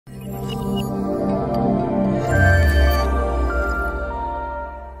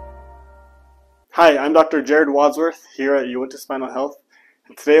Hi, I'm Dr. Wadsworth here at Uintah Spinal Health,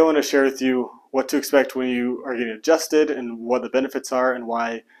 and today I want to share with you what to expect when you are getting adjusted and what the benefits are and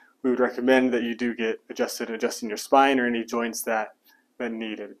why we would recommend that you do get adjusting your spine or any joints that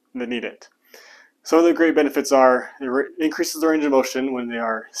need it. Some of the great benefits are it increases the range of motion when they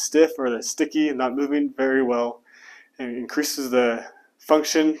are stiff or they're sticky and not moving very well, and it increases the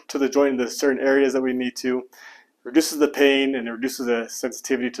function to the joint in the certain areas that we need to. Reduces the pain and it reduces the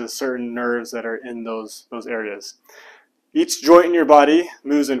sensitivity to certain nerves that are in those areas. Each joint in your body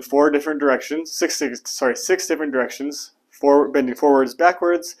moves in six different directions, bending forwards,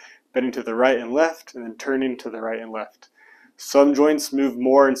 backwards, bending to the right and left, and then turning to the right and left. Some joints move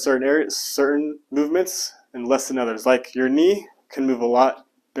more in certain areas, certain movements, and less than others. Like your knee can move a lot,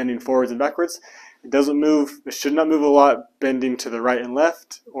 bending forwards and backwards. It should not move a lot, bending to the right and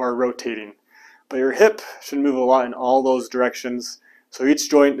left, or rotating. But your hip should move a lot in all those directions, so each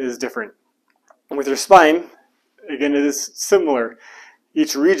joint is different. And with your spine, again, it is similar.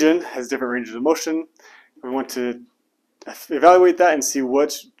 Each region has different ranges of motion. We want to evaluate that and see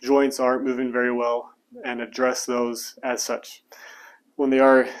which joints aren't moving very well and address those as such. When they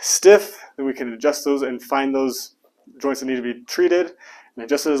are stiff, then we can adjust those and find those joints that need to be treated and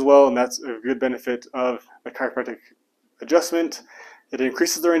adjusted as well, and that's a good benefit of the chiropractic adjustment. It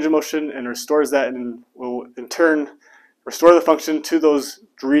increases the range of motion and restores that, and will in turn restore the function to those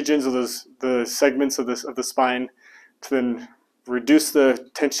regions of the segments of the spine, to then reduce the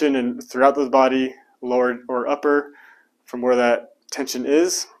tension and throughout the body, lower or upper, from where that tension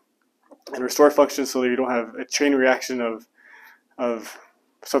is, and restore function so that you don't have a chain reaction of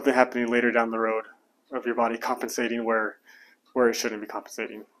something happening later down the road of your body compensating where it shouldn't be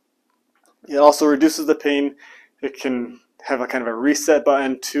compensating. It also reduces the pain. It can have a kind of a reset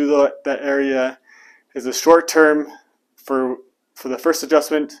button to that area. Is a short term for the first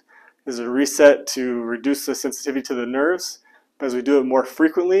adjustment is a reset to reduce the sensitivity to the nerves, but as we do it more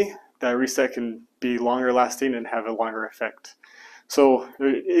frequently, that reset can be longer lasting and have a longer effect. So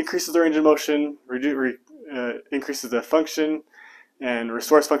it increases the range of motion, increases the function, and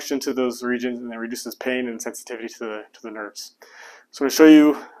restores function to those regions, and then reduces pain and sensitivity to the nerves. So I'm going to show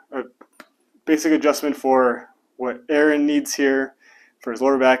you a basic adjustment for what Aaron needs here for his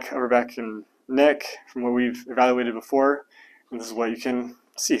lower back, upper back, and neck from what we've evaluated before. And this is what you can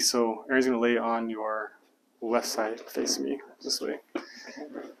see. So Aaron's going to lay on your left side, face me this way.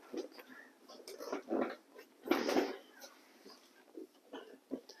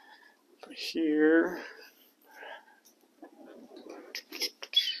 Put here.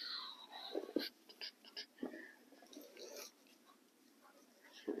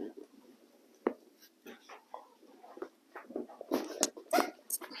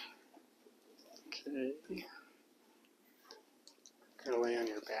 Okay. Gonna lay on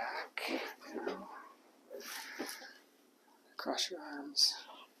your back. Now. Cross your arms.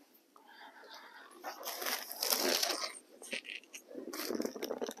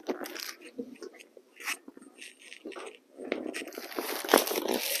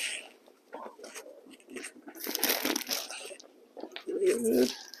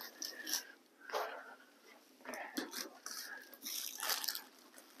 Good.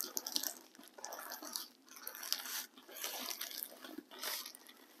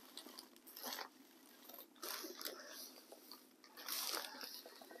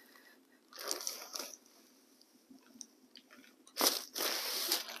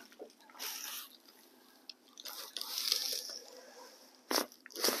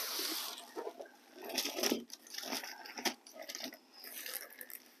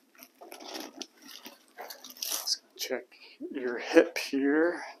 Check your hip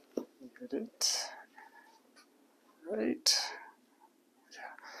here. Get it right.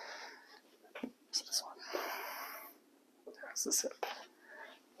 Yeah. So this one. That's this hip.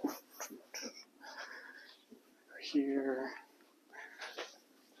 Here.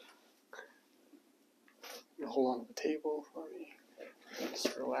 You hold on to the table for me.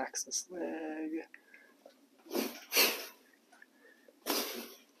 Just relax this leg.